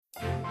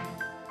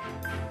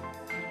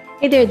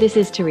Hey there, this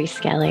is Therese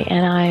Skelly,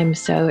 and I am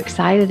so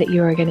excited that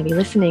you are going to be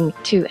listening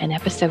to an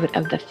episode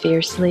of the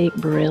Fiercely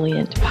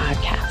Brilliant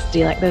podcast. Do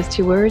you like those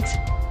two words?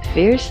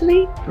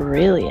 Fiercely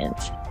Brilliant.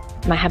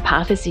 My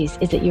hypothesis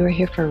is that you are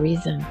here for a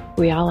reason.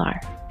 We all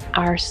are.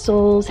 Our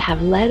souls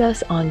have led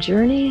us on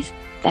journeys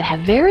that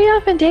have very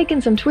often taken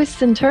some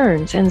twists and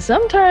turns, and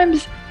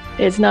sometimes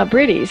it's not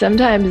pretty.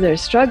 Sometimes there's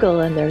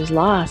struggle and there's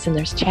loss and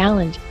there's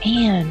challenge,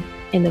 and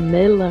in the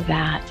middle of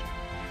that,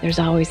 there's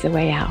always a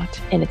way out.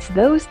 And it's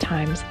those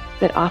times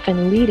that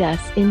often lead us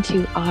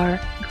into our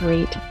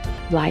great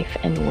life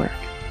and work.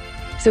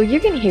 So you're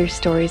going to hear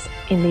stories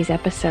in these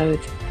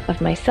episodes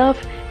of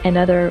myself and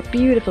other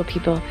beautiful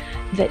people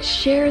that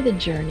share the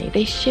journey.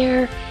 They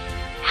share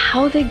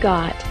how they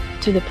got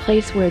to the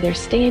place where they're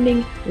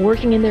standing,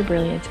 working in their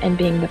brilliance, and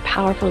being the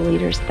powerful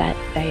leaders that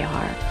they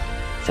are.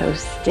 So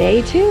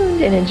stay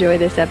tuned and enjoy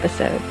this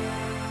episode.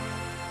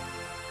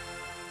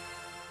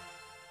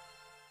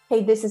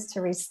 Hey, this is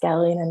Therese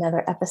Skelly in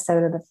another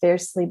episode of the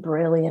Fiercely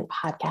Brilliant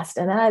podcast.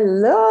 And I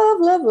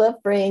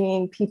love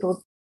bringing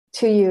people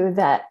to you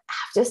that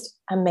have just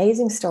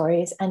amazing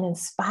stories and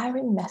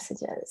inspiring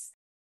messages.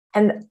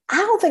 And I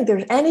don't think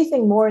there's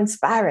anything more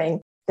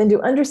inspiring than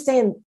to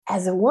understand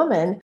as a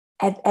woman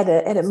at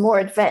a more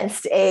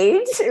advanced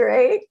age,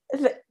 right,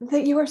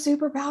 that you are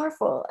super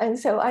powerful. And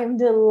so I'm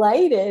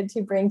delighted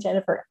to bring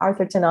Jennifer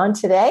Arthurton on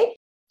today.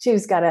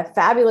 She's got a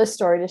fabulous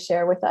story to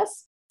share with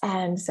us.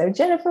 And so,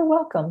 Jennifer,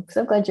 welcome.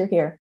 So glad you're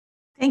here.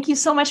 Thank you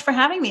so much for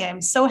having me. I'm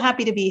so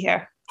happy to be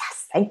here.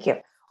 Yes, thank you.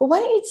 Well, why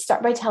don't you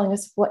start by telling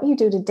us what you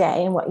do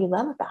today and what you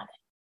love about it?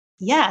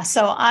 Yeah,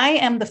 so I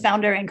am the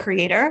founder and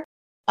creator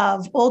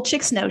of Old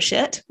Chicks Know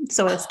Shit.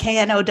 So it's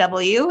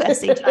KNOWSHIT,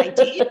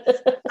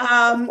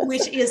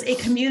 which is a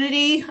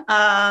community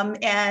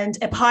and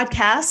a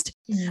podcast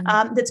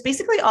that's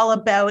basically all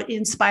about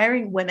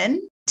inspiring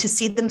women to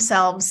see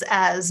themselves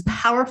as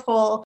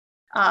powerful,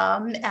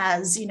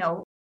 as,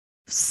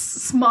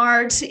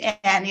 smart,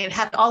 and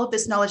have all of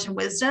this knowledge and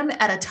wisdom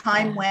at a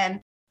time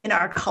when in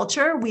our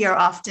culture we are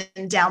often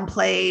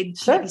downplayed,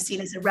 maybe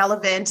seen as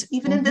irrelevant,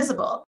 even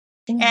invisible.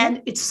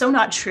 And it's so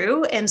not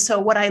true. And so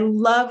what I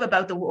love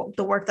about the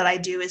work that I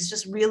do is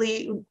just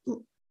really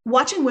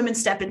watching women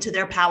step into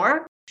their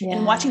power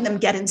and watching them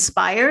get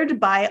inspired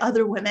by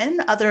other women,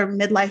 other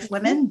midlife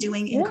women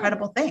doing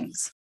incredible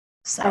things.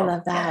 So I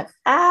love that.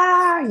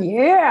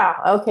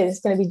 Okay, this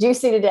is going to be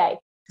juicy today.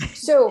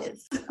 So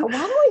why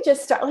don't we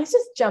just start? Let's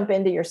just jump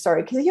into your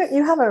story, because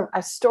you have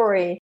a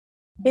story,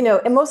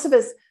 and most of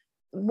us,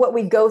 what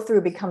we go through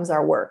becomes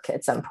our work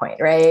at some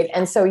point, right?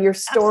 And so your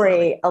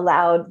story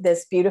allowed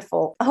this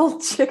beautiful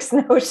Old Chicks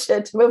Know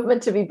Shit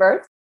movement to be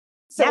birthed.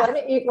 So why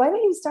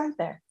don't you start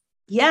there?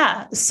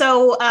 Yeah.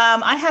 So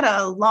I had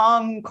a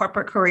long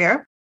corporate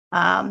career.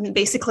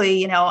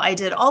 Basically, I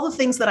did all the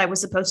things that I was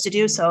supposed to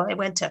do. So I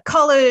went to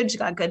college,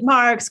 got good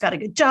marks, got a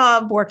good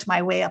job, worked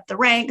my way up the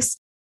ranks.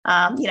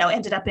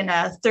 Ended up in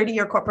a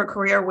 30-year corporate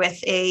career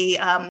with a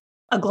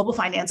global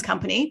finance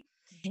company.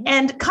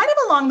 And kind of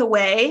along the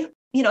way,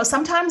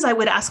 sometimes I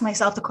would ask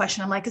myself the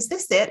question, I'm like, is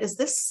this it? Is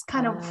this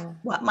kind of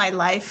what my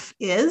life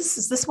is?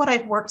 Is this what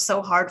I've worked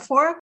so hard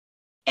for?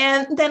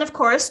 And then, of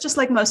course, just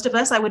like most of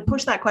us, I would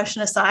push that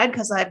question aside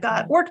because I've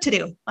got work to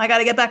do. I got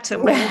to get back to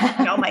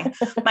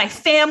my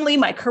family,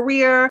 my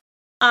career.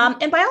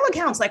 And by all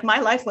accounts, my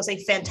life was a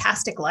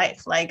fantastic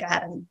life. I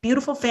had a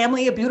beautiful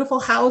family, a beautiful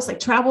house. I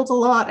traveled a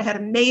lot. I had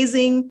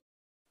amazing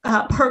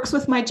perks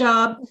with my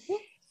job.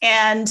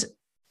 And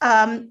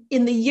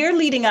in the year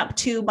leading up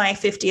to my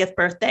 50th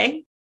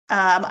birthday,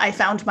 I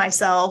found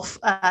myself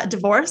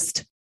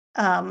divorced,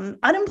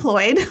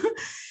 unemployed,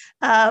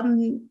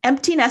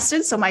 empty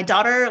nested. So my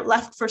daughter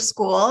left for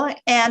school,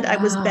 and I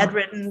was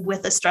bedridden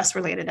with a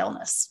stress-related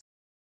illness.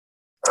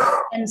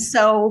 And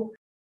so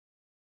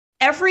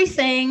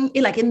everything,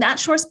 in that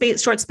short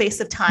space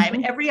of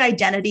time, every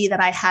identity that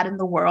I had in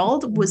the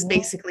world was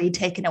basically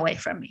taken away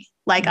from me.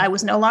 I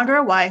was no longer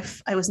a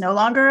wife. I was no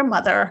longer a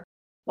mother.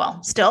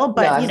 Well, still,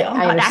 but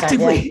not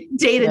actively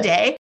day to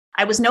day.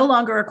 I was no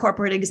longer a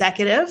corporate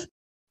executive.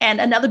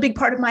 And another big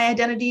part of my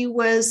identity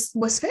was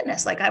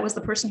fitness. I was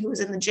the person who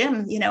was in the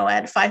gym,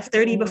 at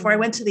 5:30 before I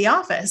went to the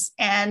office.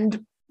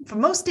 And for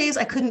most days,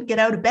 I couldn't get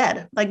out of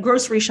bed.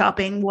 Grocery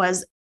shopping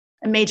was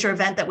a major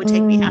event that would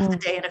take me half the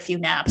day and a few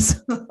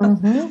naps.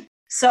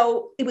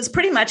 So it was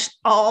pretty much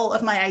all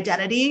of my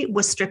identity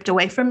was stripped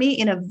away from me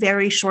in a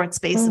very short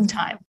space of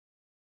time.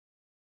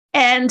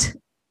 And,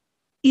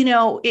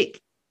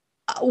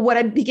 what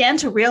I began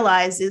to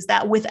realize is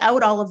that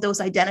without all of those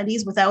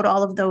identities, without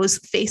all of those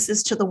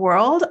faces to the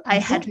world, I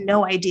had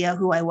no idea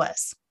who I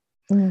was.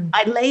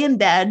 I lay in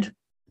bed,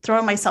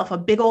 throwing myself a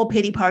big old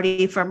pity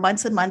party for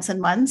months and months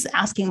and months,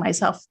 asking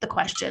myself the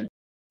question,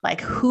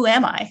 who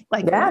am I?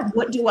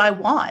 What do I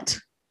want?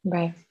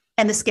 Right.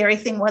 And the scary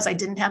thing was I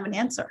didn't have an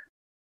answer.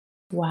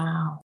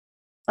 Wow.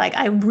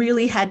 I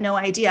really had no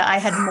idea. I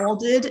had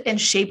molded and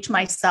shaped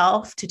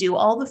myself to do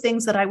all the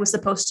things that I was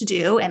supposed to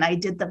do. And I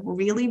did them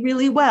really,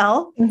 really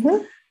well.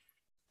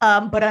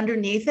 But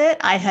underneath it,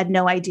 I had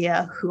no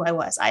idea who I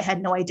was. I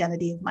had no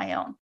identity of my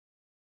own.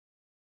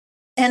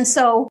 And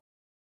so,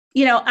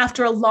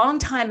 after a long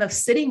time of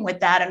sitting with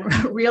that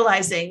and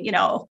realizing,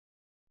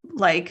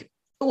 like,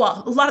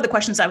 well, a lot of the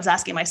questions I was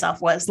asking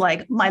myself was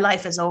like, my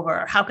life is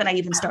over. How can I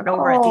even start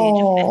over at the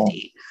age of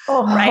 50?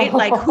 Right?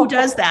 Like, who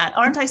does that?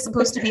 Aren't I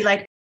supposed to be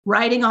like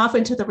riding off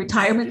into the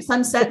retirement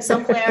sunset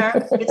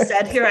somewhere?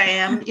 Instead, here I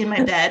am in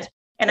my bed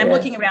and I'm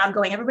looking around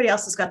going, everybody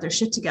else has got their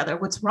shit together.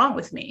 What's wrong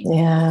with me?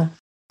 Yeah.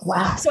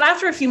 Wow. So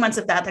after a few months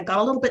of that got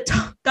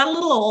a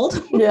little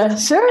old. Yeah,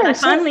 sure. And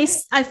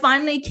I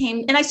finally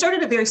came, and I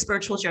started a very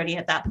spiritual journey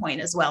at that point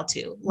as well,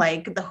 too.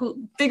 Like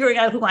figuring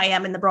out who I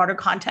am in the broader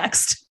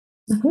context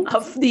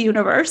of the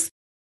universe.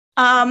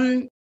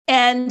 And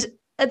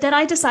then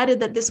I decided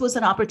that this was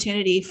an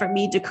opportunity for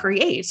me to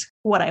create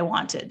what I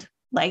wanted,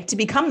 like to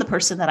become the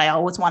person that I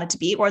always wanted to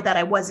be, or that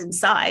I was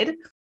inside.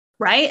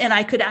 Right. And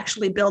I could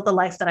actually build the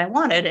life that I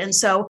wanted. And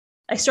so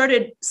I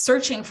started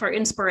searching for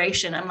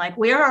inspiration. I'm like,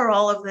 where are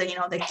all of the,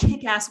 the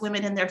kick-ass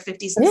women in their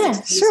 50s and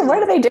 60s? Sure.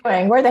 What are they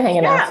doing? Where are they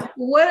hanging out?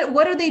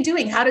 What are they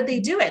doing? How did they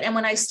do it? And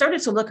when I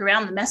started to look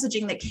around, the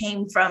messaging that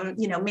came from,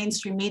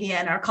 mainstream media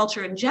and our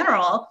culture in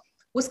general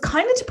was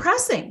kind of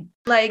depressing.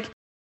 Like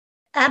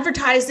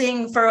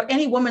advertising for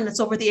any woman that's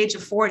over the age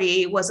of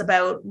 40 was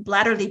about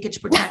bladder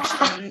leakage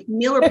protection,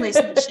 meal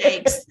replacement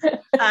shakes,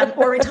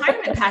 or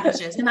retirement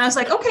packages. And I was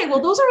like, okay,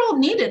 well, those are all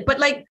needed, but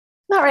like,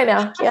 not right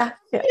now. Yeah.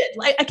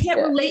 Like I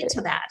can't relate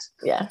to that.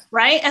 Yeah.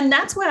 Right. And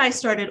that's why I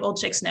started Old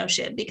Chicks Know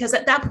Shit, because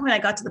at that point I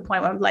got to the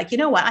point where I'm like, you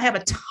know what? I have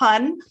a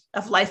ton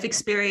of life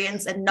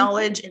experience and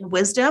knowledge and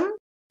wisdom,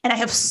 and I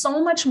have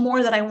so much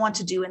more that I want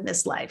to do in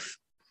this life.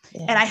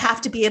 Yeah. And I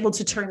have to be able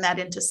to turn that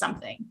into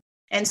something.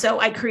 And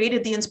so I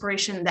created the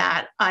inspiration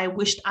that I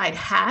wished I'd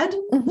had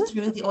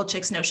through the Old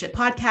Chicks Know Shit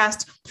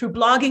podcast, through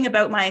blogging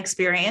about my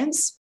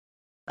experience.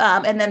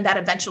 And then that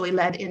eventually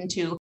led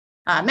into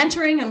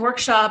mentoring and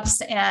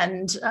workshops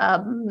and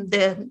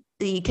the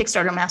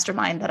Kickstarter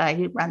mastermind that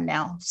I run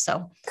now.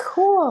 So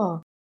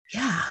cool.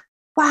 Yeah.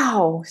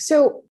 Wow.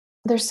 So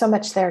there's so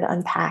much there to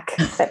unpack,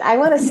 but I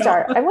want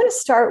to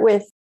start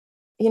with,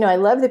 I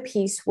love the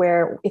piece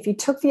where if you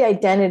took the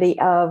identity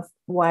of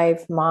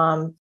wife,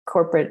 mom,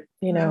 corporate,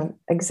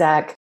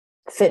 exec,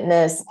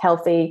 fitness,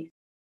 healthy,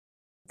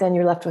 then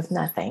you're left with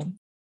nothing.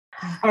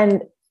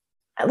 And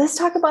let's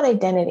talk about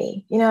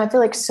identity. I feel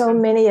like so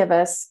many of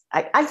us,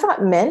 I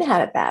thought men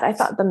had it bad. I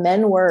thought the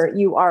men were,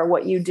 you are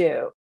what you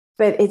do,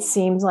 but it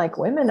seems like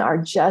women are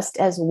just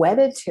as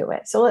wedded to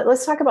it. So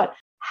let's talk about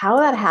how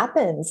that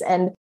happens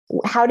and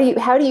how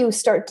do you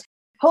start?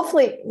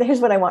 Hopefully, here's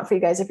what I want for you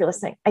guys if you're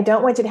listening. I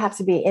don't want you to have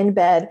to be in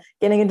bed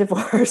getting a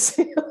divorce.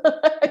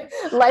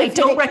 I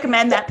don't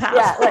recommend that path.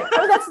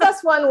 Yeah,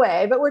 that's one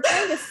way, but we're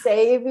trying to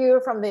save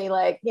you from the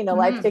life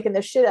taking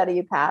the shit out of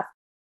you path.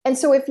 And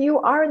so if you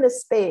are in the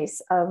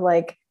space of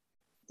like,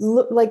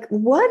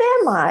 what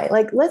am I?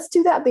 Like, let's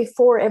do that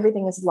before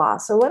everything is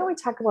lost. So why don't we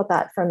talk about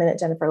that for a minute,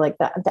 Jennifer, like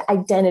the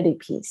identity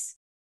piece?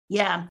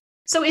 Yeah.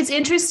 So it's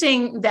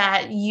interesting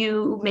that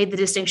you made the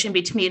distinction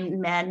between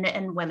men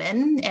and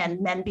women, and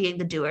men being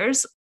the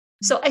doers.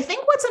 So I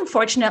think what's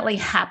unfortunately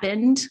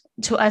happened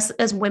to us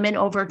as women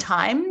over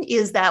time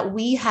is that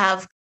we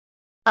have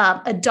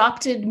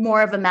adopted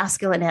more of a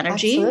masculine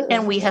energy. Absolutely.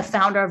 And we have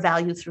found our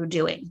value through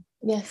doing.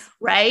 Yes.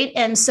 Right.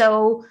 And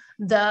so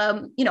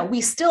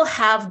we still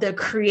have the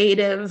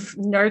creative,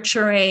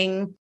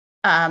 nurturing,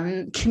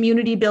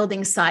 community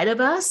building side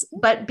of us,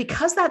 but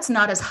because that's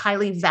not as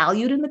highly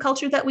valued in the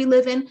culture that we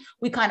live in,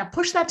 we kind of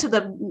push that to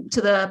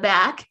the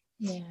back.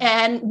 Yeah.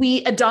 And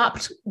we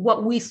adopt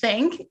what we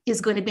think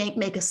is going to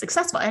make us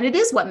successful. And it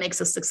is what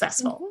makes us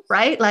successful,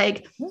 right?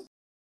 Like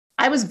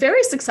I was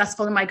very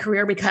successful in my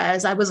career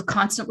because I was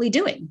constantly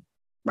doing,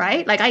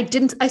 right? Like I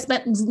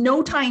spent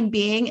no time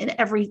being, and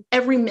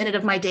every minute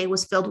of my day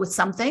was filled with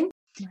something.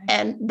 Right.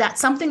 And that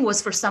something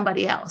was for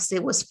somebody else.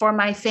 It was for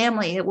my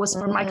family. It was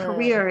for my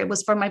career. It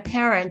was for my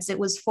parents. It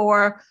was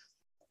for,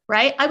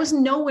 right? I was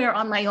nowhere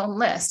on my own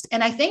list.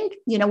 And I think,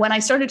 when I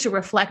started to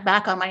reflect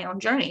back on my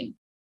own journey,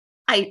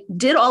 I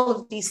did all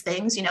of these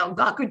things,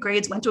 got good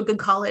grades, went to a good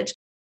college.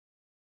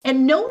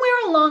 And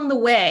nowhere along the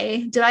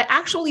way did I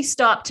actually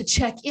stop to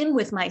check in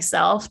with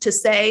myself to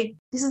say,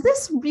 is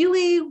this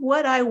really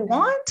what I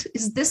want?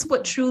 Is this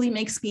what truly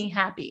makes me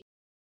happy?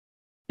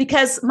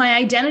 Because my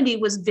identity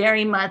was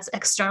very much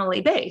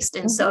externally based.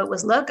 And so it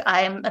was, look,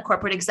 I'm a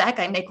corporate exec.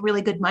 I make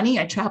really good money.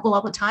 I travel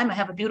all the time. I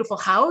have a beautiful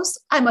house.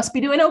 I must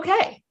be doing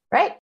okay.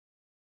 Right.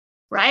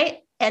 Right.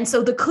 And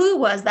so the clue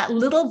was that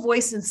little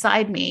voice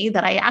inside me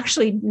that I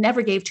actually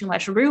never gave too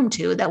much room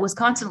to, that was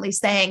constantly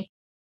saying,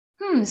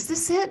 is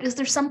this it? Is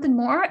there something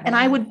more? And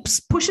I would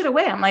push it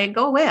away. I'm like,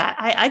 go away.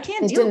 I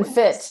can't deal with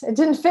it. It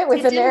didn't fit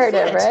with the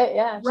narrative, right?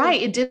 Yeah. Right.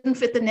 Sure. It didn't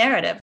fit the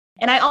narrative.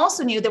 And I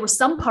also knew there was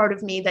some part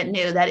of me that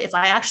knew that if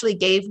I actually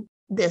gave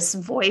this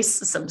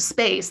voice some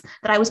space,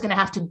 that I was going to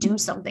have to do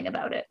something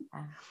about it.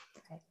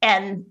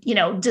 And,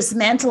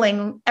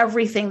 dismantling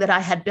everything that I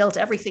had built,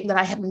 everything that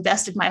I had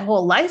invested my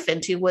whole life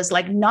into was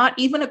like not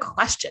even a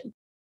question.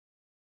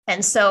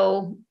 And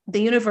so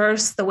the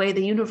universe, the way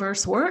the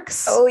universe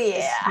works,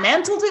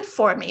 dismantled it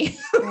for me.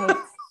 Right.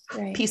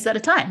 piece at a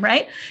time,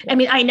 right? I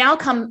mean, I now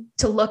come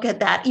to look at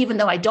that, even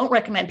though I don't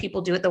recommend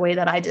people do it the way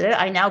that I did it,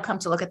 I now come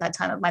to look at that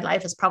time of my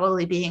life as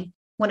probably being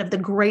one of the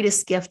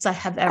greatest gifts I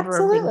have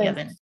ever been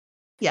given.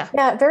 Yeah.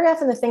 Yeah. Very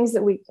often the things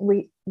that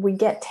we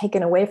get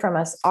taken away from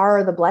us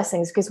are the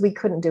blessings because we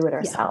couldn't do it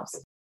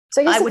ourselves.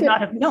 So I would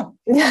not have,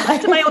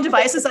 left to my own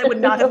devices, I would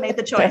not have made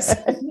the choice.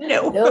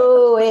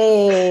 No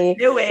way.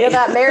 No way.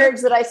 That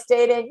marriage that I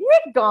stayed in,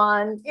 you're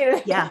gone.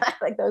 Yeah.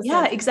 Like those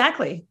things.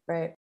 Exactly.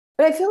 Right.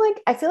 But I feel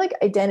like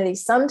identity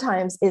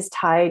sometimes is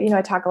tied,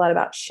 I talk a lot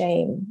about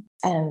shame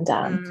and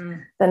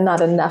the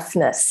not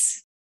enoughness.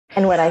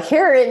 And what I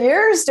hear in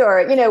your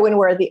story, when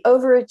we're the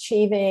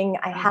overachieving,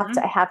 I have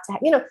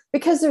to,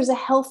 because there's a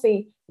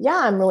healthy,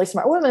 I'm a really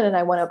smart woman and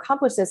I want to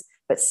accomplish this.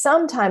 But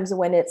sometimes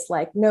when it's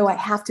like, no, I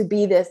have to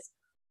be this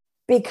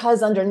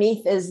because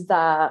underneath is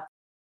the,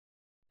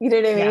 you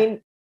know what I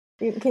mean?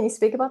 Can you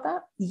speak about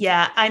that?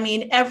 Yeah. I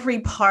mean, every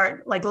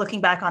part, like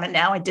looking back on it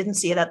now, I didn't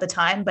see it at the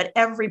time, but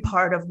every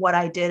part of what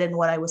I did and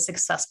what I was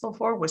successful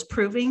for was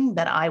proving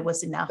that I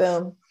was enough.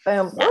 Boom,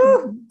 boom.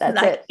 Woo,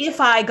 that's it. If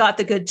I got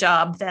the good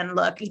job, then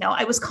look,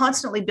 I was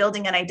constantly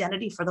building an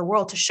identity for the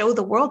world to show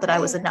the world that I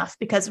was enough,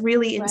 because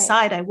really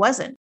inside I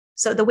wasn't.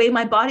 So the way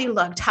my body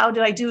looked, how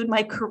did I do in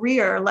my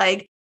career?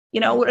 Like,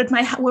 where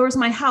was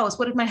my house?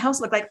 What did my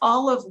house look like?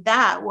 All of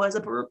that was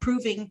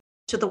proving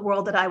to the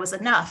world that I was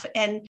enough.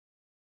 And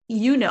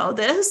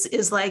this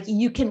is like,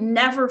 you can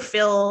never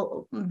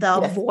fill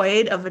the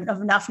void of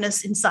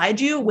enoughness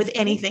inside you with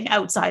anything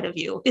outside of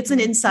you. It's an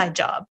inside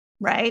job,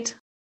 right?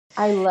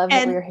 I love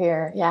that we're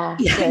here. Yeah.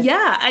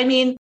 Yeah. I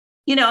mean,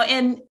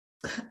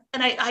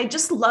 and I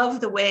just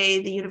love the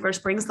way the universe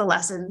brings the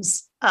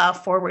lessons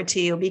forward to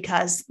you,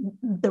 because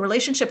the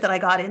relationship that I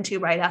got into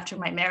right after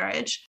my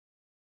marriage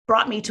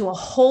brought me to a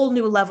whole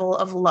new level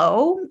of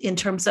low in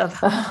terms of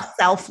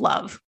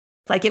self-love.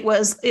 Like it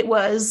was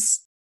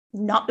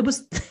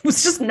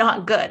just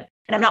not good.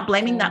 And I'm not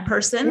blaming that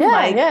person.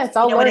 It's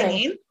all what I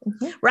mean?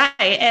 Mm-hmm. Right.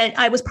 And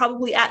I was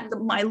probably at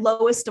my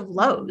lowest of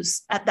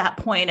lows at that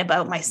point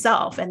about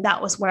myself. And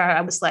that was where I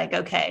was like,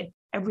 okay,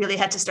 I really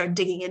had to start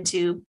digging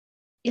into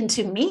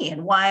me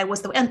and why I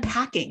was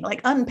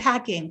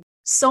unpacking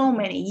so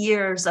many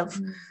years of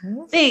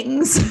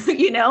things,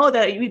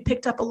 that we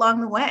picked up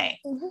along the way.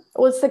 Mm-hmm.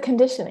 Well, it's the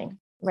conditioning,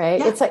 right?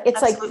 Yeah,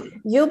 it's like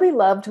you'll be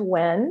loved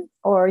when,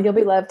 or you'll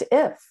be loved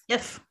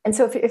if. And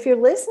so if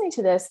you're listening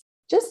to this,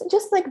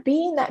 just like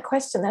being that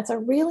question, that's a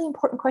really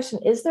important question.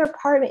 Is there a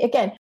part of me,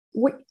 again,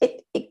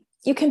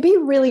 you can be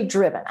really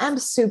driven. I'm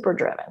super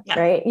driven,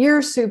 right?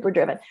 You're super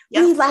driven.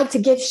 Yeah. We like to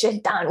get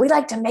shit done. We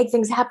like to make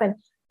things happen.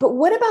 But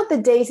what about the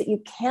days that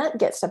you can't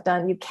get stuff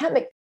done?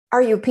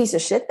 Are you a piece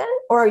of shit then?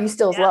 Or are you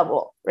still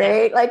lovable?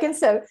 Right. Like, and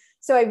so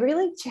I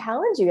really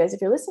challenge you guys,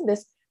 if you're listening to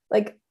this,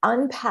 like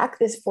unpack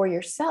this for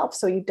yourself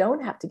so you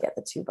don't have to get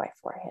the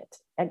 2x4 hit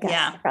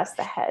across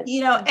the head.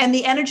 And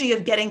the energy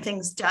of getting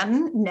things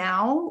done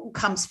now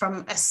comes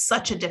from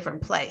such a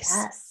different place.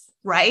 Yes.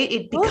 Right.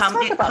 It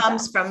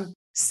comes from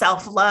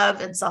self-love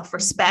and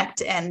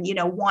self-respect and,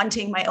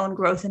 wanting my own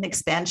growth and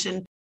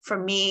expansion. For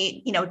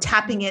me,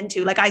 tapping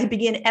into, like, I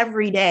begin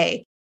every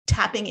day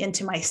tapping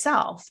into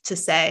myself to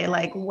say,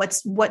 like,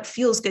 what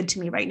feels good to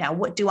me right now?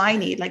 What do I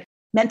need? Like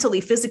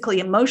mentally, physically,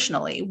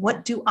 emotionally,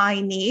 what do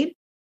I need?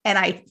 And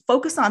I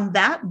focus on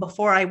that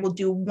before I will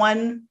do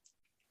one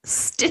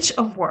stitch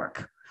of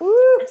work.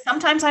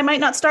 Sometimes I might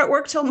not start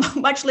work till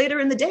much later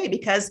in the day,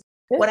 because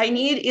what I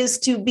need is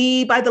to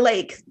be by the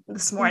lake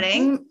this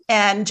morning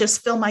and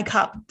just fill my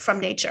cup from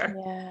nature.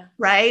 Yeah.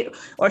 Right.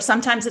 Or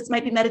sometimes it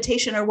might be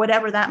meditation or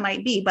whatever that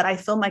might be, but I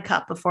fill my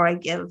cup before I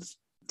give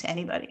to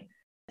anybody.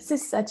 This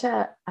is such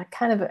a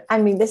kind of,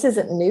 this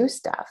isn't new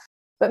stuff,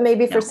 but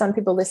maybe for some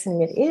people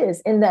listening, it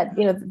is, in that,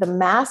 the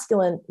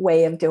masculine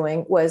way of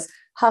doing was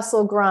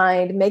hustle,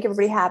 grind, make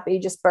everybody happy,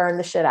 just burn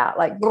the shit out.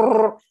 Like,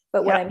 brrr.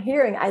 But what I'm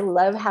hearing, I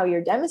love how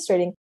you're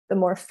demonstrating. The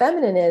more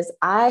feminine is,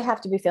 I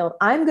have to be filled.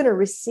 I'm going to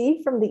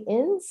receive from the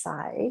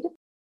inside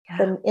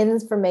the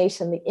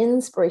information, the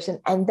inspiration,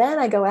 and then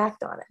I go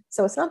act on it.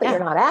 So it's not that you're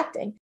not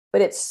acting,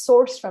 but it's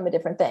sourced from a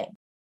different thing.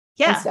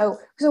 Yeah. And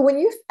so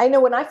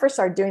when I first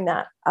started doing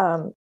that,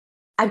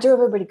 I drove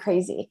everybody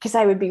crazy, because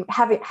I would be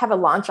have a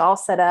launch all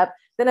set up.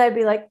 Then I'd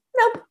be like,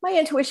 nope, my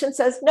intuition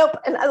says nope.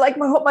 And I like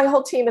my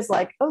whole team is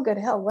like, oh, good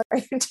hell, what are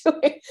you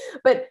doing?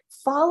 But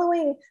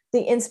following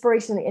the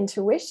inspiration, the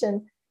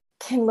intuition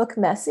can look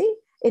messy.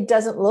 It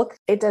doesn't look,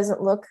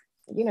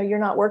 you're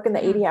not working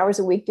the 80 hours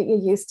a week that you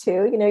used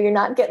to, you're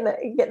not getting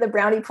the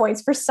brownie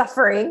points for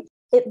suffering.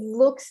 It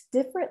looks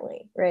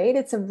differently, right?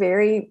 It's a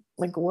very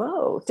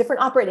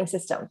different operating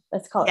system.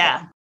 Let's call it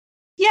that.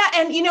 Yeah.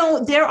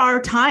 And, there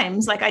are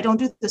times, like, I don't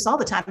do this all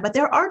the time, but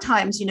there are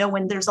times,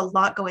 when there's a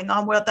lot going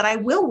on that I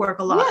will work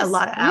a lot of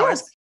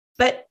hours,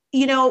 but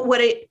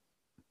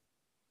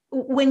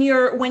when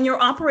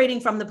you're operating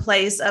from the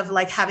place of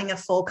like having a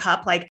full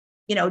cup, like,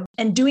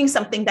 and doing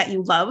something that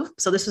you love.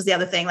 So this was the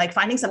other thing, like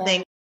finding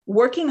something,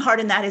 working hard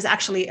in that is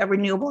actually a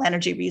renewable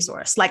energy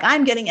resource. Like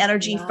I'm getting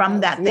energy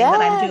from that thing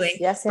that I'm doing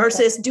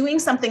versus doing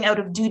something out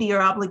of duty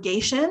or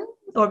obligation,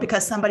 or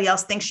because somebody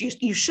else thinks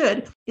you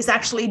should is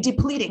actually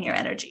depleting your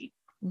energy.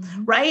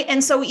 Right.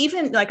 And so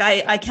even like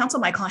I counsel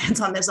my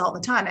clients on this all the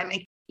time. I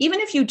mean, even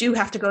if you do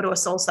have to go to a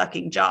soul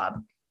sucking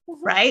job,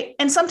 right.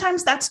 And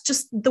sometimes that's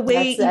just the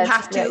way you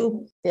have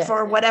to,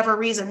 for whatever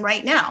reason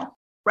right now,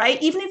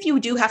 right. Even if you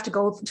do have to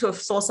go to a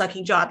soul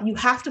sucking job, you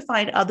have to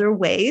find other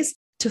ways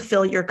to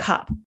fill your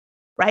cup.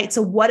 Right.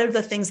 So what are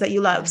the things that you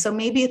love? So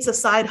maybe it's a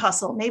side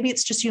hustle. Maybe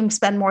it's just you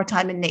spend more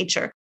time in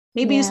nature.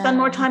 Maybe you spend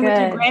more time with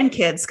your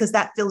grandkids because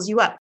that fills you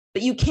up.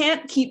 But you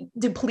can't keep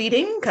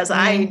depleting, because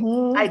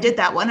I did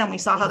that one and we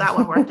saw how that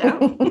one worked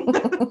out.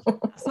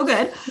 So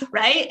good.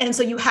 Right. And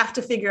so you have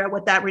to figure out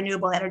what that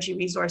renewable energy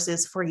resource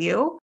is for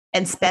you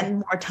and spend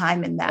more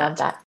time in that. Love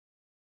that.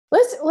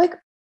 What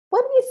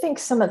do you think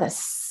some of the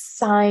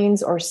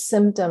signs or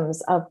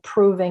symptoms of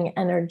proving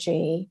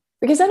energy?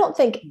 Because I don't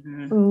think,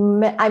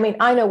 I mean,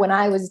 I know when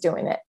I was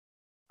doing it,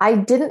 I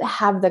didn't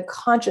have the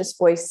conscious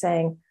voice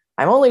saying,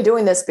 I'm only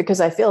doing this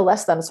because I feel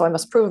less than, so I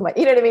must prove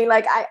you know what I mean?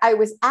 Like I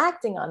was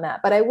acting on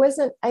that, but I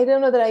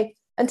don't know that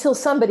until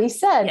somebody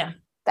said,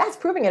 that's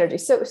proving energy.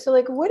 So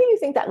like, what do you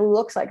think that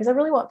looks like? Because I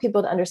really want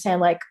people to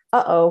understand, like,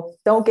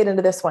 don't get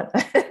into this one.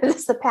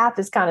 The path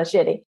is kind of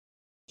shitty.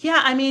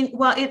 Yeah. I mean,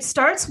 well, it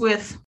starts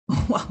with,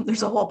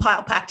 there's a whole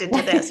pile packed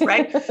into this,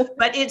 right?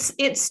 But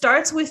it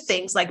starts with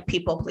things like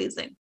people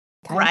pleasing.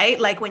 Okay. Right.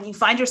 Like when you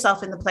find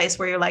yourself in the place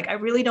where you're like, I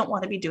really don't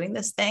want to be doing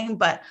this thing,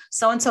 but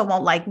so-and-so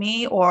won't like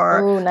me,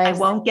 or I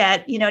won't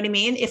get, you know what I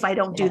mean? If I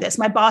don't do this,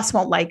 my boss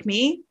won't like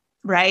me.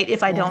 Right.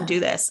 If I don't do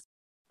this,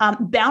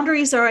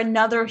 boundaries are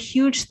another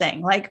huge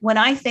thing. Like when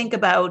I think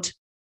about,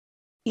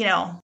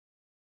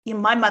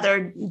 my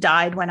mother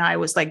died when I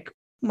was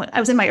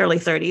in my early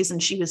 30s,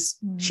 and she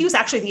was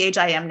actually the age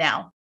I am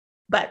now.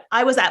 But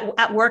I was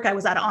at work. I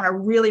was on a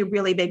really,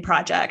 really big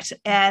project,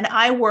 and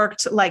I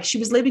worked like she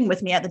was living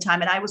with me at the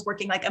time, and I was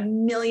working like a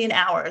million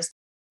hours.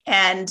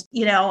 And,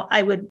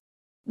 I would,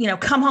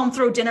 come home,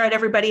 throw dinner at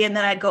everybody. And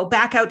then I'd go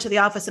back out to the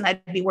office and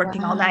I'd be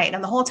working all night.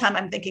 And the whole time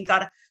I'm thinking,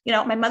 God,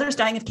 my mother's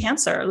dying of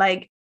cancer.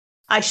 Like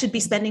I should be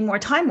spending more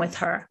time with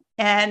her.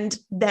 And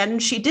then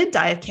she did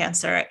die of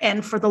cancer.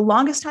 And for the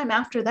longest time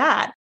after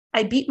that,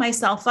 I beat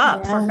myself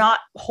up for not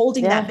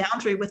holding that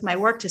boundary with my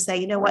work to say,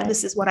 you know what,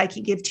 this is what I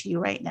can give to you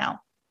right now.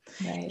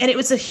 Right. And it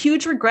was a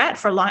huge regret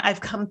for long. I've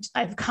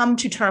come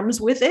to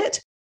terms with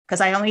it because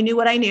I only knew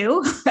what I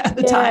knew at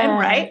the time.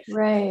 Right.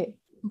 Right.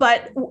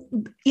 But,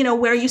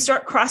 where you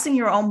start crossing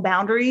your own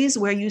boundaries,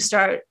 where you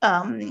start,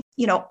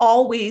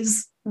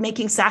 always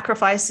making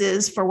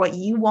sacrifices for what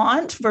you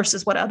want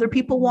versus what other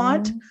people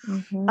want,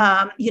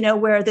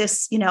 where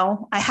this,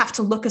 I have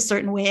to look a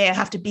certain way. I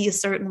have to be a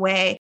certain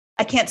way.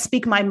 I can't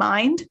speak my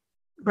mind,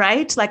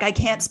 right? Like I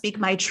can't speak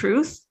my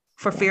truth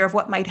for fear of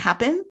what might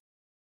happen.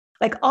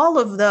 Like all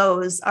of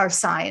those are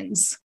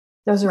signs.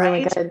 Those are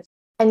really good.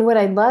 And what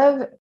I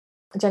love,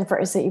 Jennifer,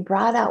 is that you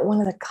brought out one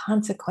of the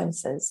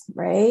consequences,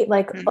 right?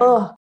 Like,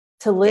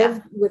 to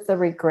live with the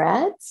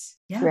regrets,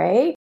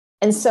 right?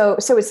 And so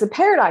it's the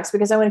paradox,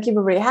 because I want to keep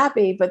everybody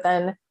happy, but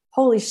then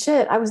holy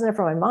shit, I wasn't there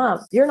for my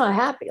mom. You're not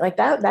happy. Like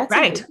that's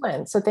right. A good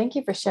one. So thank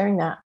you for sharing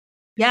that.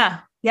 Yeah.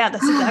 Yeah,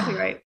 that's exactly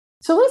right.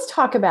 So let's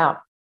talk about,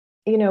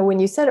 when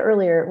you said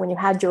earlier, when you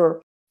had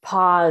your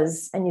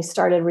pause and you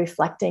started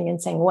reflecting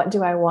and saying, what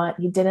do I want?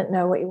 You didn't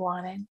know what you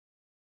wanted.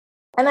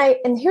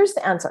 And here's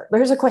the answer.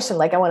 There's a question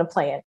like I want to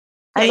play in.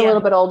 I'm a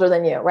little bit older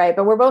than you, right?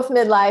 But we're both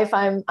midlife.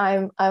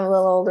 I'm a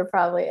little older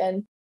probably.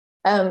 And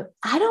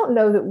I don't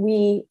know that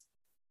we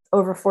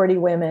over 40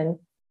 women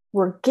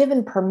were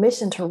given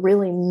permission to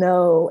really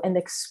know and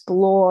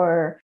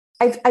explore.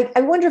 I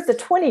wonder if the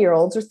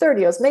 20-year-olds or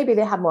 30-year-olds, maybe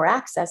they have more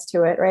access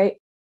to it, right?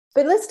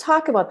 But let's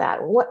talk about that.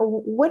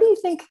 What do you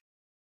think?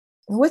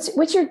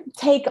 What's your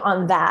take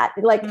on that?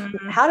 Like,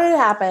 how did it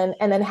happen?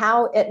 And then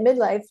how at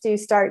midlife do you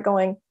start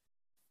going,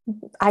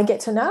 I get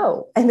to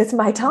know, and it's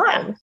my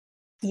time?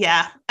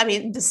 Yeah. I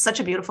mean, this is such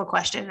a beautiful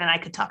question, and I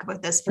could talk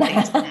about this for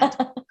days on end.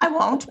 I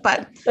won't,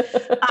 but,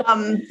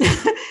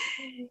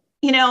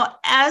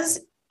 as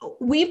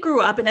we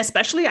grew up, and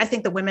especially I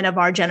think the women of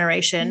our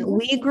generation,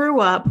 we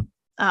grew up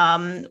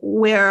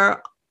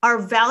where our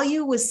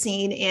value was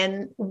seen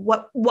in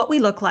what we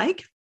look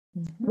like,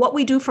 what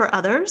we do for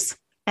others,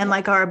 and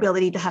like our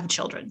ability to have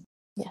children.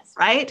 Yes.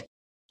 Right.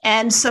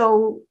 And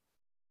so,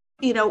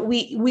 we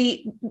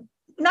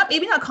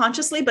maybe not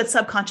consciously, but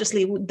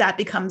subconsciously that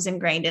becomes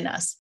ingrained in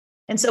us.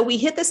 And so we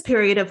hit this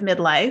period of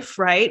midlife,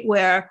 right?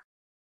 Where,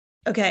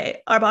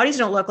 okay, our bodies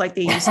don't look like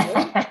they used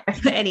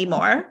to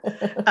anymore.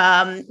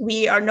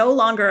 We are no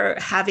longer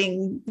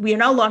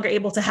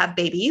able to have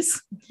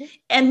babies.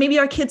 And maybe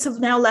our kids have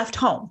now left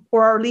home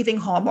or are leaving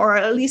home or are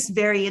at least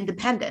very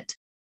independent.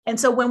 And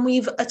so when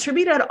we've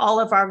attributed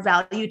all of our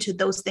value to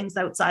those things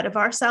outside of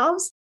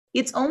ourselves,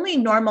 it's only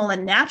normal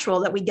and natural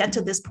that we get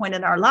to this point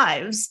in our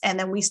lives. And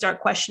then we start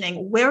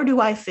questioning, where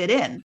do I fit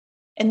in?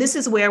 And this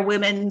is where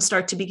women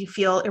start to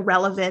feel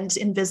irrelevant,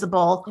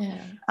 invisible,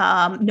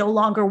 no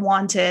longer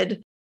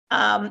wanted,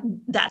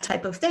 that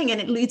type of thing. And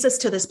it leads us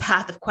to this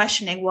path of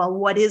questioning, well,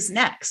 what is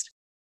next?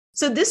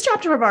 So this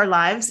chapter of our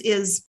lives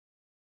is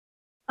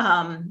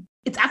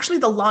it's actually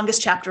the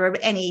longest chapter of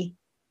any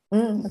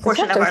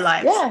portion of our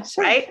lives. Yeah,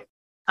 sure. Right.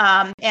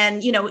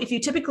 And, if you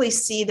typically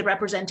see the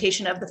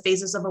representation of the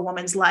phases of a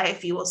woman's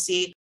life, you will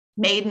see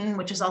maiden,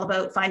 which is all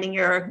about finding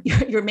your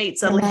mate,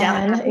 settling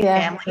down and having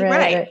a family.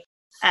 Right.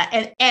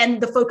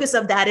 And the focus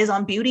of that is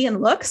on beauty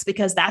and looks,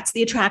 because that's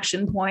the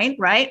attraction point.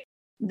 Right.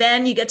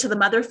 Then you get to the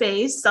mother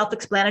phase,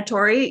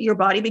 self-explanatory. Your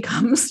body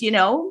becomes,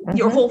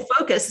 your whole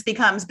focus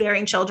becomes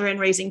bearing children,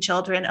 raising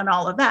children, and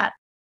all of that.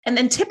 And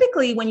then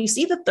typically when you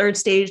see the third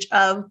stage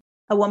of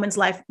a woman's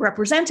life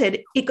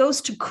represented, it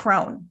goes to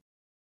crone.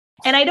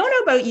 And I don't know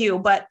about you,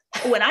 but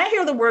when I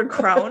hear the word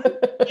crone,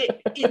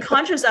 it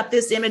conjures up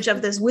this image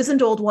of this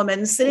wizened old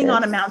woman sitting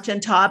on a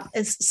mountaintop,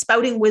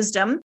 spouting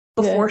wisdom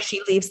before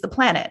she leaves the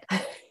planet.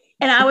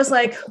 And I was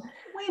like,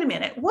 wait a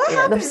minute, what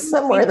happens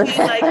somewhere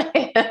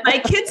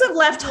my kids have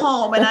left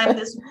home and I'm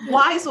this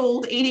wise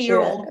old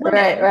 80-year-old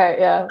woman. Right.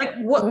 Yeah. Like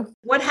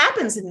what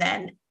happens in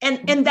then?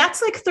 And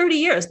that's like 30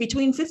 years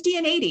between 50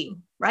 and 80,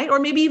 right? Or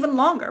maybe even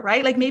longer,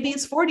 right? Like maybe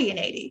it's 40 and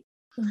 80,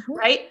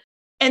 right?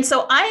 And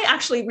so I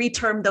actually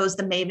retermed those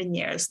the maven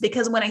years,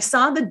 because when I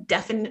saw the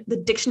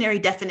dictionary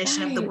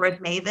definition of the word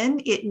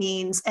maven, it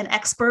means an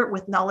expert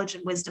with knowledge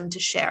and wisdom to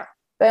share.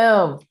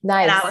 Boom.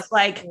 Nice. And I was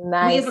like,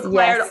 we've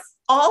acquired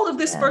all of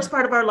this first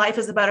part of our life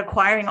is about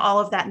acquiring all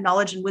of that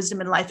knowledge and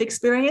wisdom and life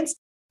experience.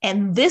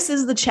 And this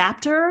is the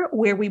chapter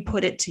where we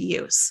put it to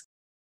use.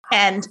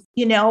 And,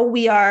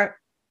 we are,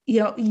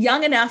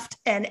 young enough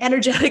and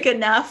energetic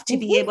enough to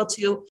be able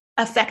to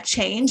affect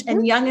change,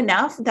 and young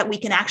enough that we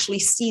can actually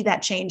see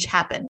that change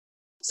happen.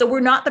 So we're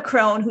not the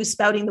crone who's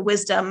spouting the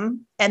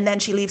wisdom and then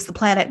she leaves the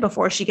planet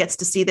before she gets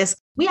to see this.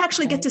 We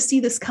actually get to see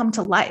this come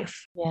to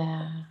life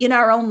in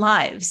our own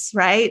lives,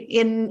 right?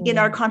 In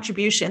our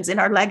contributions, in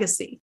our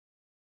legacy.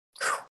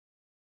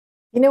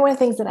 One of the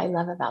things that I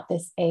love about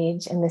this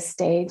age and this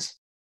stage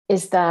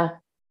is that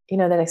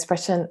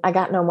expression, I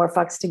got no more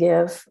fucks to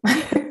give.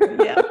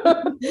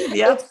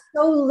 It's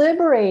so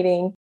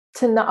liberating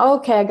to know,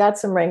 okay, I got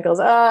some wrinkles.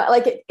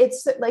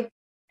 It's like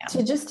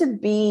to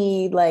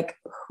be like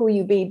who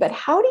you be, but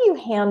how do you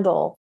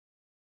handle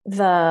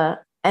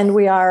and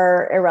we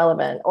are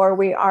irrelevant, or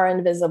we are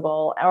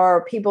invisible,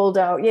 or people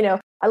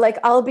don't,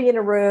 I'll be in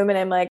a room and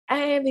I'm like, I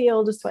am the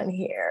oldest one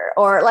here,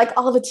 or like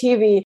all the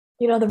TV,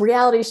 the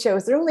reality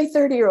shows, they're only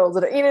 30-year-olds,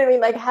 you know what I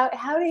mean? Like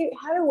how do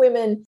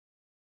women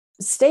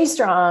stay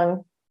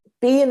strong,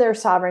 be in their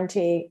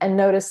sovereignty, and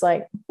notice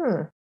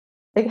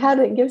how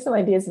to give some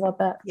ideas about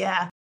that?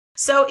 Yeah.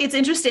 So it's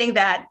interesting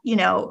that, you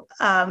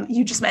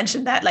just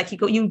mentioned that, like you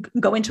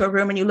go into a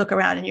room and you look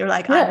around and you're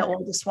like, I'm the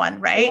oldest one.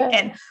 Right. Yeah.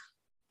 And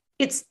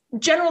it's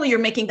generally, you're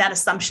making that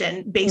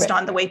assumption based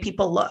on the way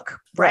people look.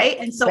 Right.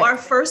 And so our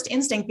first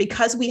instinct,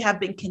 because we have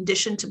been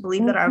conditioned to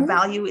believe that our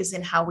value is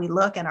in how we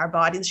look and our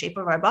body, the shape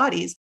of our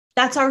bodies,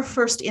 that's our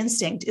first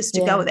instinct, is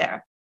to go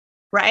there.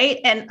 Right.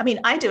 And I mean,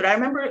 I do it. I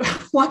remember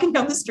walking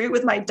down the street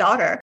with my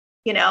daughter,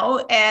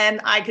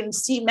 and I can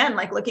see men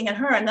like looking at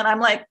her, and then I'm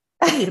like,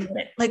 wait a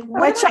minute, like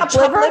what, chopped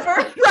liver?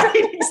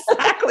 Right,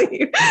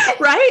 exactly.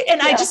 Right.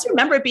 And I just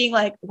remember being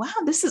like, wow,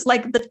 this is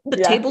like the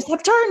tables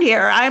have turned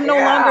here. I'm no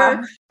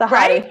longer the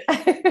right.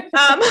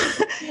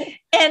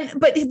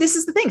 But this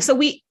is the thing. So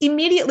we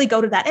immediately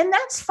go to that, and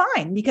that's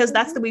fine, because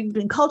that's the way we've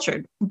been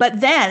cultured. But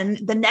then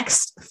the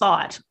next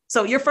thought,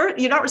 so you're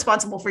not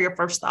responsible for your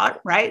first thought,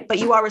 right? But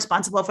you are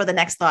responsible for the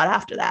next thought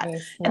after that.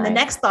 Nice. And the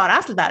next thought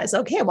after that is,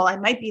 okay, well, I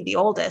might be the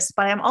oldest,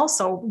 but I'm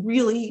also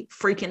really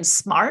freaking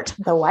smart.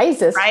 The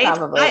wisest, right?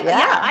 Probably.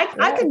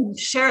 I can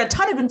share a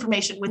ton of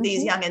information with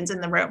these youngins in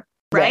the room.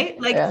 Right.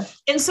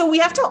 And so we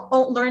have to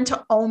learn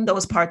to own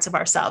those parts of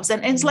ourselves.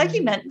 And it's like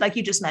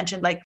you just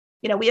mentioned, like,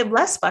 we have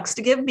less fucks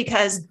to give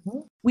because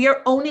we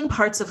are owning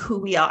parts of who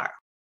we are.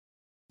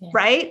 Yeah.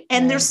 Right.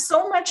 And there's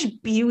so much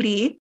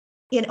beauty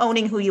in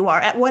owning who you are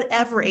at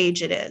whatever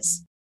age it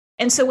is.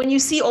 And so when you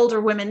see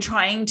older women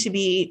trying to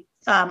be,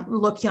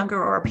 look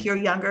younger or appear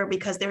younger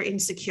because they're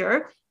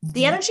insecure,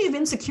 the energy of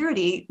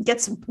insecurity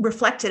gets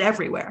reflected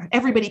everywhere.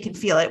 Everybody can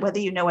feel it, whether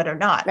you know it or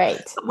not.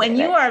 Right. But when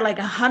you are like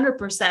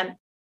 100%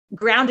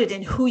 grounded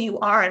in who you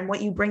are and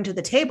what you bring to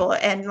the table.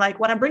 And like,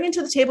 what I'm bringing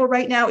to the table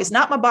right now is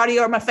not my body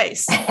or my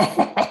face,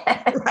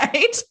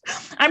 right?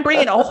 I'm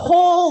bringing a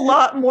whole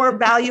lot more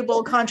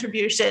valuable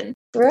contribution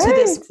to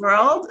this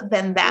world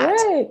than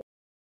that.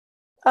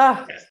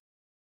 Right.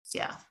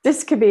 Yeah.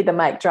 This could be the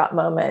mic drop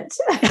moment.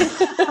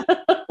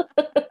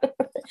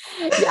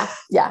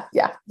 Yeah.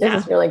 This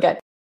is really good.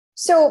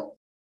 So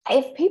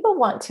if people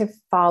want to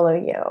follow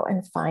you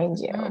and find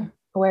you,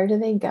 where do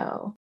they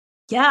go?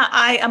 Yeah,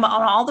 I am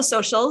on all the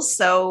socials.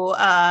 So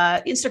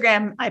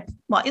Instagram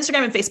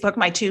and Facebook,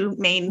 my two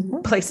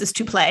main places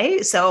to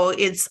play. So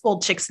it's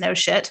Old Chicks Know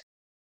Shit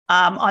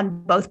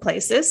on both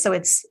places. So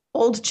it's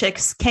Old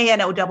Chicks,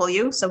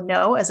 KNOW. So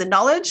know as in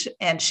knowledge,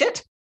 and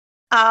shit.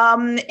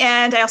 And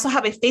I also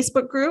have a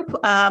Facebook group,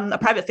 a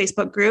private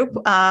Facebook group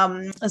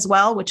as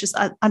well, which is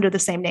under the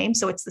same name.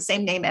 So it's the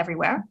same name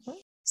everywhere.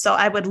 So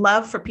I would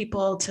love for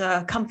people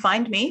to come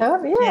find me.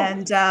 Oh, yeah.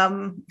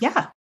 And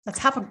let's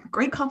have a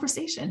great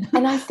conversation.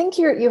 And I think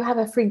you have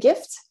a free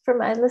gift for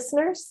my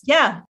listeners.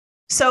 Yeah.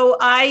 So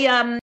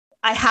I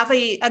have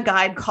a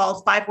guide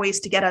called 5 Ways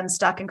to Get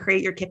Unstuck and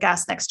Create Your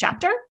Kick-Ass Next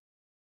Chapter.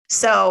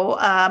 So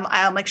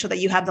I'll make sure that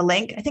you have the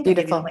link. I think I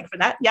gave you the link for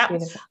that. Yeah.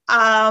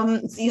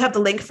 So you have the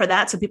link for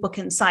that so people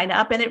can sign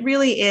up. And it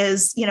really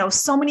is,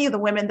 so many of the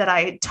women that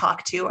I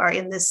talk to are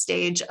in this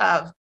stage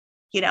of,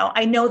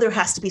 I know there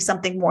has to be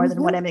something more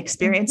than what I'm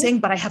experiencing,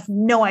 but I have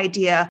no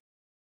idea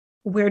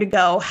where to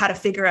go, how to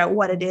figure out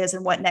what it is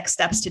and what next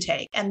steps to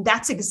take. And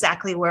that's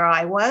exactly where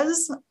I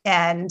was.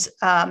 And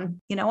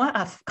you know what?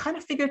 I've kind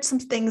of figured some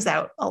things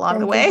out along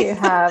the way. You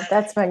have.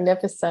 That's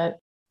magnificent.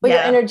 Well,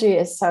 your energy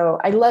is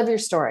I love your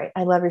story.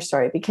 I love your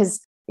story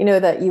because you know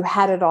that you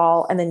had it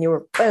all and then you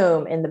were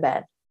boom in the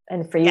bed.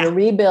 And for you to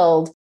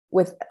rebuild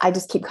I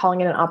just keep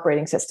calling it an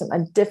operating system, a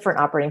different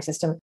operating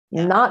system,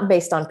 not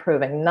based on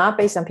proving, not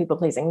based on people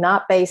pleasing,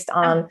 not based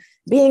on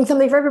being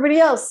something for everybody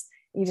else.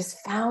 You just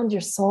found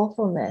your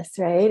soulfulness,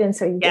 right? And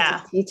so you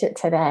get to teach it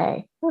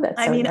today. Oh,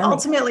 that's yummy.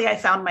 Ultimately I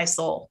found my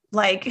soul,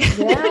 to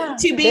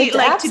be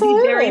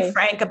very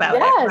frank about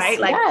it,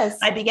 right?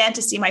 I began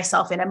to see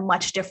myself in a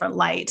much different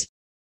light.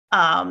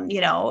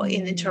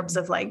 In terms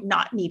of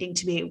not needing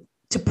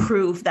to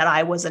prove that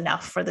I was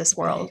enough for this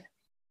world,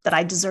 that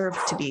I deserved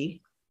to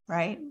be.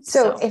 Right.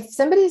 So if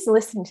somebody's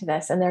listening to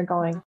this and they're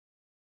going,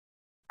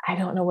 I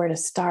don't know where to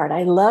start.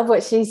 I love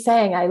what she's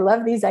saying. I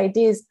love these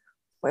ideas.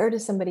 Where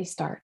does somebody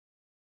start?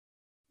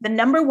 The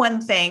number one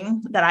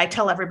thing that I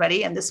tell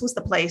everybody, and this was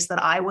the place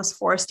that I was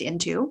forced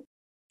into,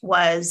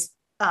 is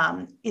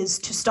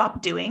to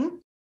stop doing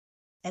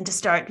and to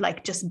start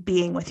just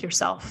being with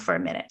yourself for a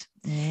minute.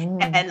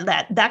 And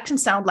that can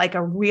sound like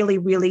a really,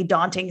 really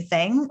daunting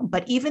thing,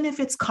 but even if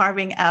it's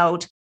carving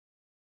out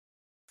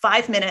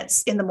 5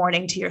 minutes in the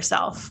morning to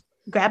yourself,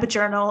 grab a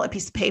journal, a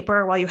piece of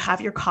paper while you have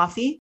your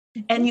coffee,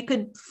 and you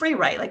could free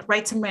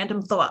write some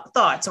random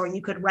thoughts, or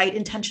you could write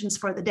intentions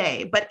for the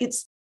day, but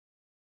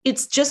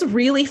it's just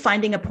really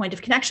finding a point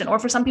of connection. Or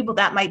for some people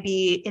that might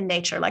be in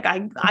nature.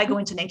 I go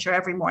into nature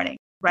every morning,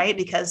 right?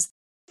 Because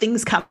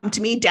things come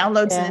to me,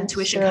 downloads and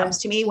intuition comes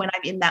to me when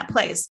I'm in that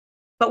place.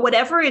 But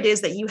whatever it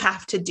is that you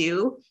have to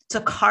do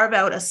to carve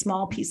out a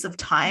small piece of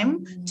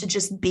time to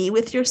just be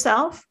with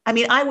yourself. I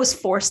mean, I was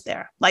forced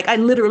there. I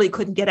literally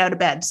couldn't get out of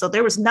bed. So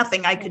there was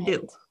nothing I could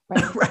do.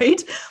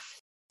 Right.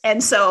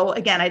 And so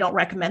again, I don't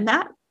recommend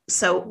that.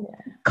 So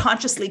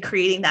consciously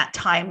creating that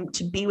time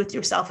to be with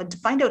yourself and to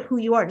find out who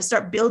you are, to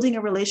start building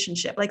a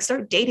relationship,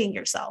 start dating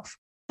yourself.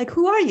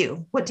 Who are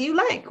you? What do you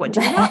like? What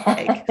do you not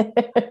like?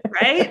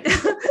 Right.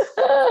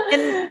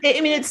 And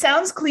it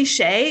sounds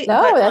cliche.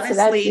 No, but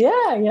honestly,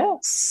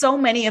 so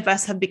many of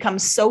us have become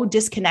so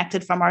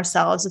disconnected from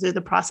ourselves through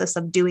the process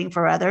of doing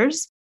for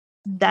others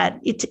that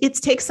it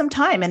takes some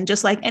time. And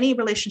just like any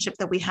relationship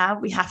that we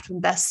have to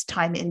invest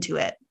time into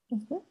it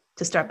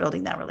to start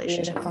building that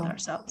relationship with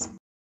ourselves.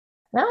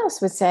 And I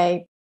also would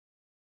say,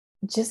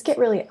 just get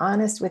really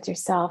honest with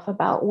yourself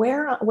about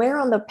where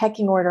on the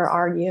pecking order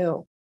are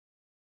you?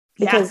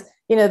 Because,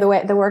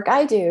 the work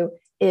I do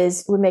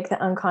is we make the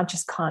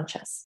unconscious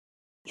conscious.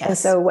 Yes, and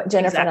so what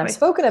Jennifer and I've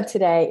spoken of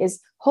today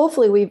is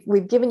hopefully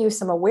we've given you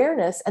some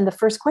awareness. And the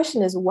first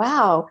question is,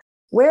 wow,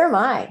 where am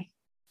I?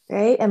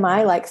 Right? Am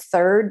I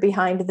third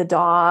behind the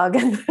dog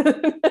and,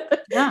 and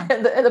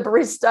the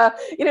barista,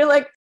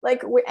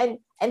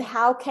 and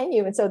how can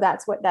you? And so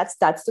that's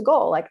the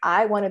goal.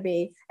 I want to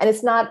be, and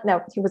it's not,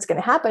 now what's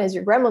going to happen is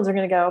your gremlins are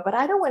going to go, but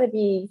I don't want to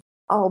be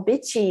all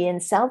bitchy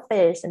and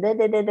selfish and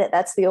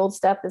that's the old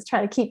stuff that's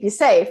trying to keep you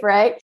safe.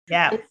 Right.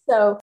 Yeah. And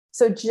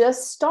so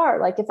just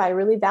start, if I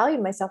really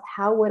valued myself,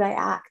 how would I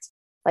act?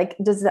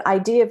 Does the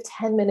idea of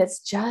 10 minutes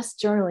just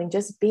journaling,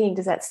 just being,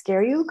 does that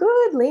scare you?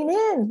 Good. Lean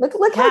in.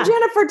 Look how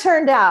Jennifer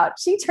turned out.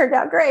 She turned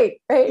out great.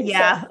 Right.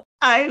 Yeah. So,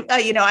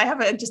 I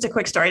have just a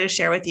quick story to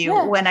share with you.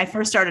 When I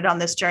first started on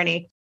this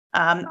journey,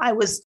 I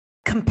was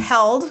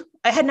compelled.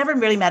 I had never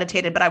really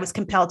meditated, but I was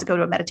compelled to go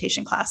to a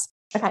meditation class.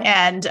 Okay.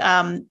 And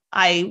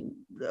I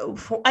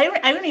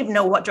don't even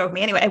know what drove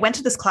me. Anyway, I went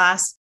to this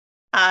class.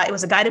 It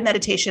was a guided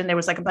meditation. There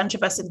was a bunch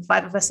of us and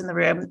 5 of us in the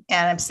room,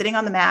 and I'm sitting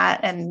on the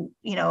mat, and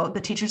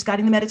the teacher's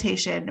guiding the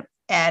meditation,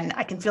 and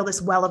I can feel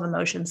this well of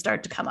emotion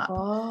start to come up.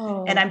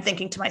 Oh. And I'm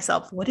thinking to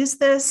myself, what is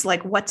this?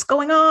 What's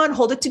going on?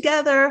 Hold it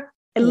together.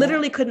 I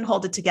literally couldn't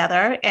hold it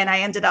together. And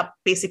I ended up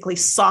basically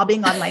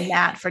sobbing on my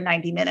mat for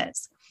 90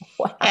 minutes.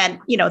 Wow. And,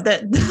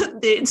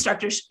 the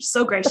instructor's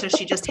so gracious.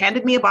 She just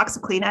handed me a box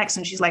of Kleenex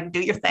and she's like,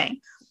 do your thing.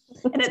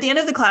 And at the end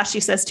of the class, she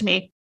says to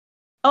me,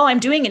 oh, I'm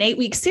doing an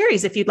 8-week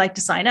series if you'd like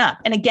to sign up.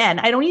 And again,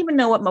 I don't even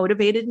know what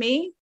motivated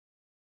me,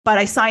 but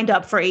I signed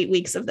up for 8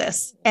 weeks of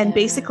this. And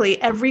basically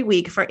every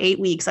week for 8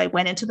 weeks, I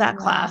went into that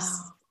class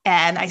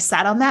and I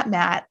sat on that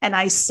mat and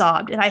I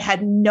sobbed, and I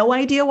had no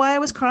idea why I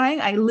was crying.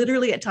 I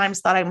literally at times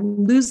thought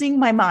I'm losing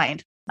my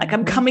mind.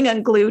 I'm coming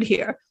unglued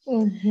here.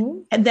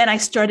 Mm-hmm. And then I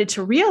started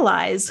to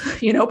realize,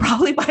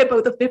 probably by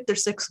about the 5th or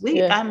 6th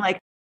week, I'm like,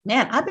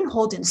 man, I've been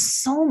holding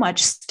so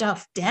much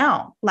stuff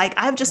down.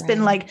 I've just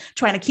been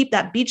trying to keep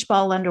that beach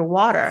ball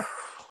underwater.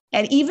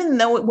 And even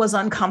though it was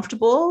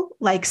uncomfortable,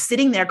 like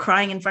sitting there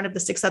crying in front of the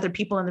 6 other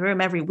people in the room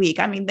every week,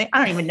 I mean, I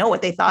don't even know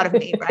what they thought of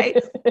me, right?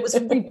 It was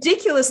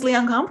ridiculously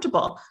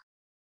uncomfortable.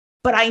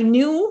 But I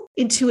knew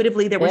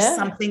intuitively there was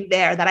something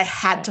there that I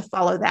had to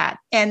follow that.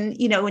 And,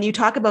 you know, when you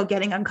talk about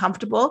getting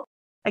uncomfortable,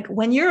 like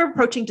when you're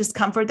approaching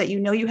discomfort that you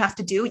know you have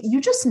to do,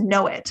 you just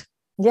know it.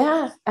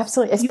 Yeah,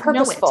 absolutely. It's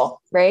purposeful,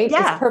 right?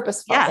 Yeah. It's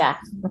purposeful. Yeah.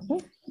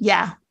 Mm-hmm.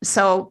 Yeah.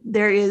 So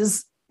there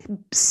is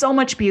so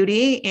much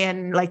beauty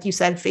in, like you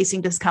said,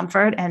 facing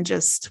discomfort and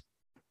just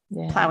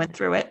plowing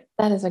through it.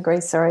 That is a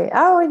great story.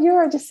 Oh, you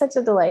are just such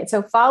a delight.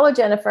 So follow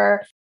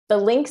Jennifer. The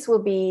links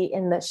will be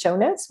in the show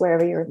notes,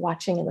 wherever you're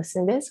watching and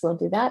listening to this, we'll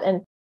do that.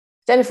 And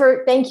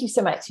Jennifer, thank you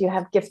so much. You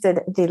have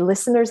gifted the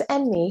listeners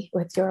and me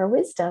with your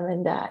wisdom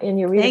and in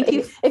your reading. Thank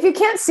you. If you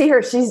can't see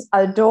her, she's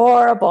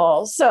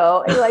adorable.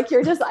 So like,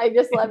 I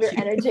just love your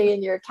energy,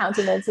 and your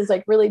countenance is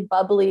like really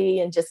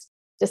bubbly and just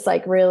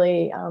like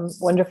really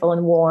wonderful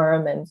and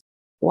warm and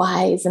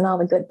wise and all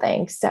the good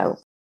things. So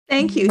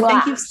thank you. Wow.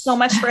 Thank you so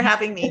much for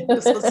having me.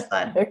 This was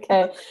fun.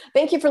 Okay.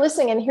 Thank you for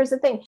listening. And here's the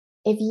thing.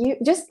 If you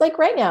just like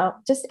right now,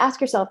 just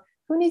ask yourself,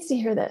 who needs to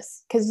hear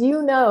this? Because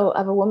you know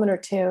of a woman or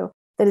two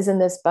that is in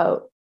this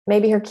boat.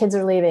 Maybe her kids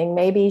are leaving.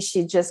 Maybe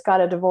she just got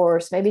a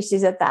divorce. Maybe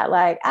she's at that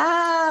like,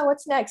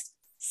 what's next?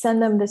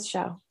 Send them this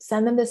show.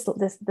 Send them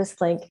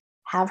this link.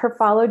 Have her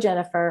follow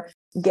Jennifer.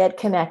 Get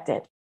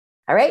connected.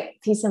 All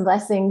right. Peace and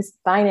blessings.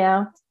 Bye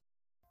now.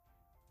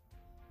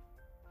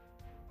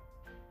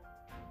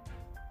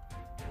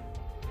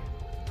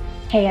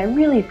 Hey, I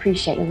really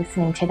appreciate you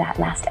listening to that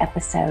last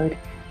episode.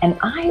 And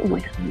I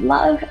would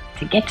love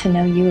to get to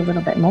know you a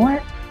little bit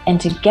more and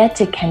to get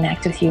to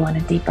connect with you on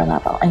a deeper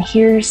level. And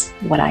here's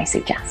what I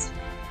suggest.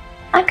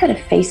 I've got a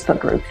Facebook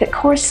group that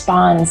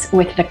corresponds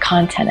with the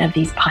content of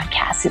these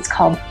podcasts. It's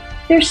called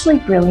Fiercely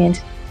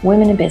Brilliant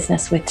Women in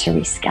Business with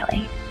Therese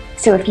Skelly.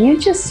 So if you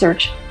just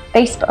search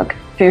Facebook,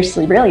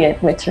 Fiercely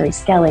Brilliant with Therese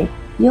Skelly,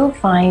 you'll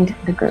find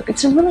the group.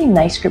 It's a really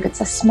nice group.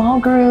 It's a small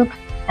group,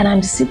 and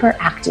I'm super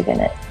active in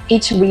it.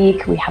 Each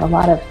week, we have a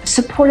lot of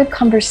supportive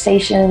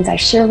conversations. I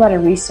share a lot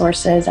of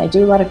resources. I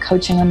do a lot of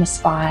coaching on the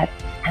spot,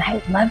 and I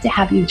would love to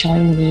have you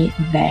join me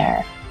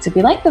there. So if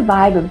you like the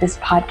vibe of this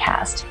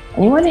podcast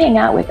and you want to hang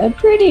out with a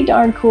pretty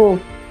darn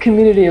cool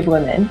community of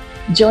women,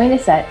 join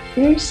us at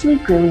Fiercely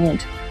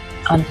Brilliant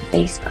on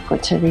Facebook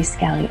with Therese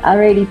Skelly.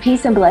 Alrighty,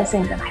 peace and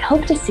blessings, and I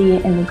hope to see you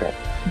in the group.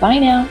 Bye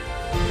now.